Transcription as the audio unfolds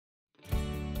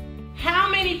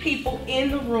many people in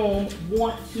the room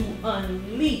want to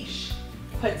unleash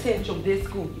potential this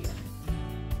school year?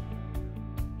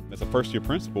 As a first-year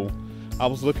principal, I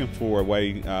was looking for a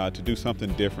way to do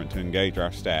something different to engage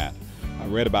our staff. I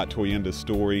read about Toyinda's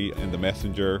story in the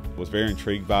Messenger, was very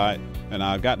intrigued by it, and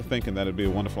I got to thinking that it'd be a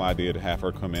wonderful idea to have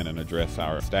her come in and address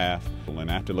our staff. And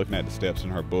after looking at the steps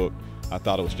in her book, I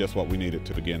thought it was just what we needed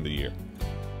to begin the year.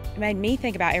 It made me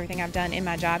think about everything I've done in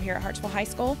my job here at Hartsville High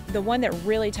School. The one that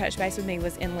really touched base with me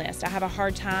was Enlist. I have a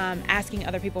hard time asking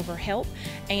other people for help,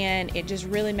 and it just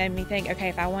really made me think, okay,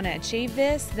 if I want to achieve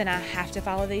this, then I have to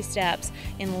follow these steps,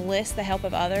 enlist the help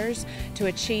of others to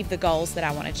achieve the goals that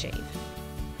I want to achieve.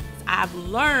 I've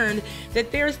learned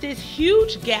that there's this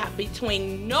huge gap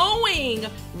between knowing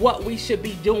what we should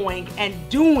be doing and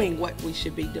doing what we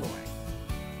should be doing.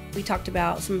 We talked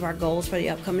about some of our goals for the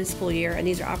upcoming school year, and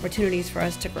these are opportunities for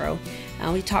us to grow.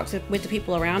 We talked with the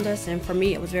people around us, and for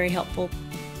me it was very helpful.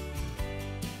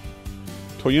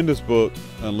 Toyinda's book,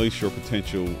 Unleash Your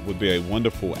Potential, would be a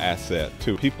wonderful asset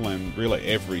to people in really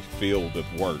every field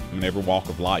of work, in every walk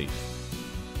of life.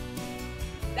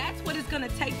 That's what it's going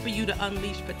to take for you to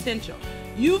unleash potential.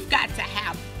 You've got to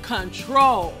have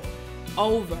control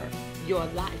over your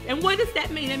life. And what does that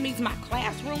mean? It means my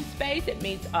classroom space, it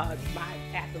means my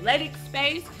athletic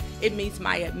space, it means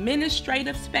my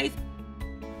administrative space.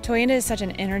 Toyinda is such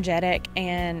an energetic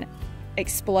and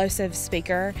explosive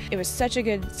speaker. It was such a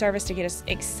good service to get us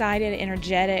excited,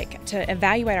 energetic, to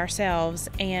evaluate ourselves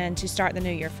and to start the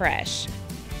new year fresh.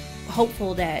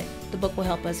 Hopeful that the book will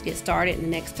help us get started in the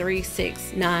next 3,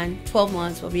 6, 9, 12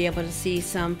 months. We'll be able to see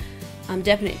some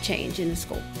definite change in the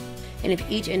school. And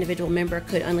if each individual member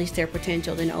could unleash their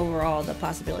potential, then overall the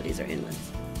possibilities are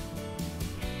endless.